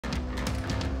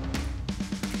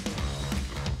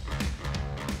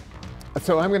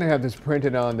So I'm going to have this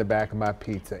printed on the back of my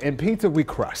pizza. And pizza we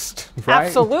crust, right?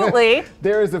 Absolutely.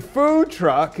 There is a food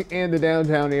truck in the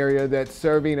downtown area that's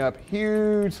serving up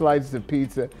huge slices of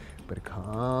pizza, but it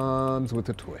comes with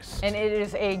a twist. And it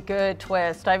is a good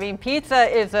twist. I mean, pizza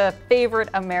is a favorite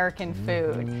American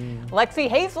food. Lexi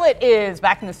Hazlett is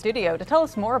back in the studio to tell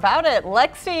us more about it.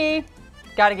 Lexi,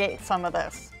 got to get some of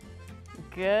this.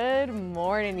 Good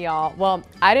morning, y'all. Well,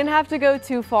 I didn't have to go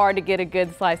too far to get a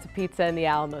good slice of pizza in the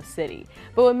Alamo City.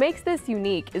 But what makes this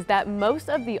unique is that most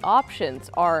of the options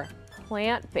are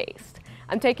plant-based.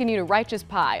 I'm taking you to Righteous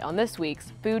Pie on this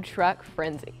week's Food Truck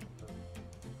Frenzy.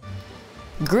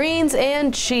 Greens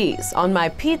and cheese on my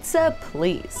pizza,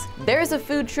 please. There's a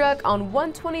food truck on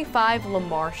 125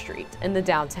 Lamar Street in the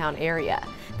downtown area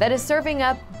that is serving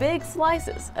up big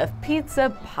slices of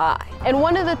pizza pie. And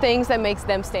one of the things that makes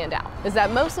them stand out is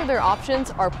that most of their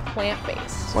options are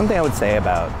plant-based. One thing I would say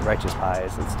about Righteous Pie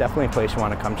is it's definitely a place you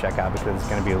want to come check out because it's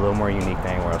going to be a little more unique than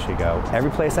anywhere else you go. Every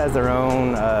place has their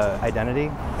own identity,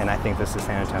 and I think this is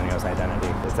San Antonio's identity.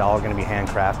 It's all going to be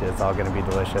handcrafted, it's all going to be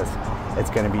delicious. It's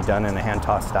going to be done in a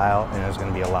hand-tossed style, and there's going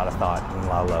to be a lot of thought and a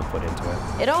lot of love put into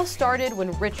it. It all started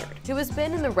when Richard, who has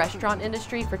been in the restaurant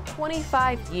industry for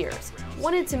 25 years,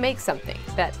 wanted to make something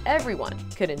that everyone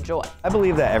could enjoy. I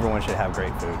believe that everyone should have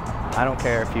great food. I don't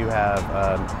care if you have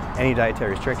any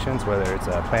dietary restrictions, whether it's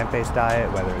a plant-based diet,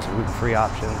 whether it's a gluten-free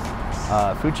option.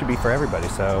 Food should be for everybody,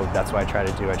 so that's what I try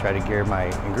to do. I try to gear my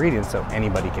ingredients so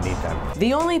anybody can eat them.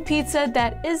 The only pizza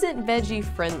that isn't veggie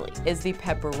friendly is the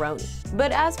pepperoni.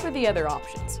 But as for the other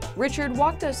options, Richard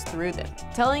walked us through them,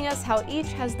 telling us how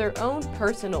each has their own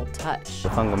personal touch. The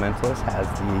Fundamentalist has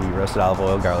the roasted olive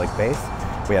oil garlic base.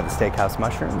 We have the steakhouse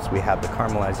mushrooms, we have the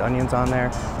caramelized onions on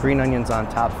there, green onions on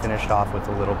top, finished off with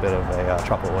a little bit of a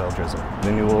truffle oil drizzle.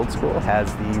 The new old school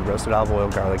has the roasted olive oil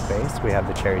garlic base, we have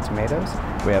the cherry tomatoes,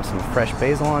 we have some fresh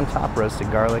basil on top,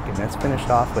 roasted garlic, and it's finished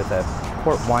off with a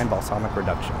port wine balsamic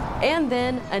reduction. And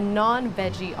then a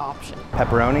non-veggie option.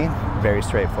 Pepperoni, very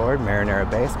straightforward, marinara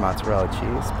base, mozzarella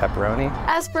cheese, pepperoni.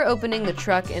 As for opening the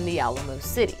truck in the Alamo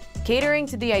City, catering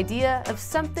to the idea of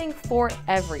something for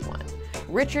everyone,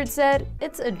 Richard said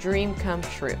it's a dream come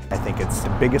true. I think it's the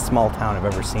biggest small town I've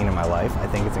ever seen in my life. I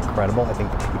think it's incredible. I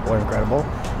think the people are incredible.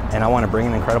 And I want to bring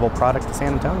an incredible product to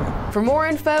San Antonio. For more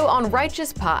info on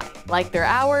Righteous Pie, like their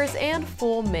hours and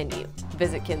full menu,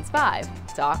 visit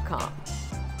kins5.com.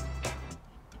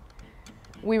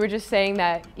 We were just saying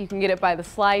that you can get it by the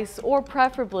slice, or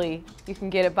preferably you can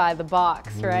get it by the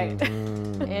box, right?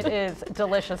 It is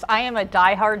delicious. I am a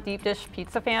diehard deep dish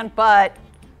pizza fan, but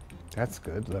That's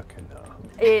good looking though.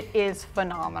 it is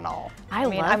phenomenal. I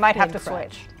mean, love I might have thin to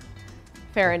crust. switch.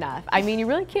 Fair enough. I mean, you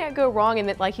really can't go wrong,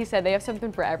 and like he said, they have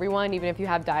something for everyone, even if you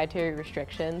have dietary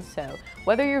restrictions. So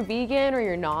whether you're vegan or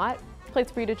you're not, place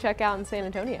for you to check out in San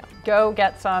Antonio. Go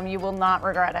get some. You will not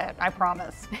regret it. I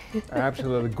promise.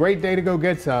 Absolutely. Great day to go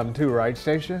get some too, right,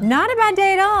 Stacia? Not a bad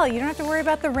day at all. You don't have to worry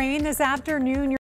about the rain this afternoon.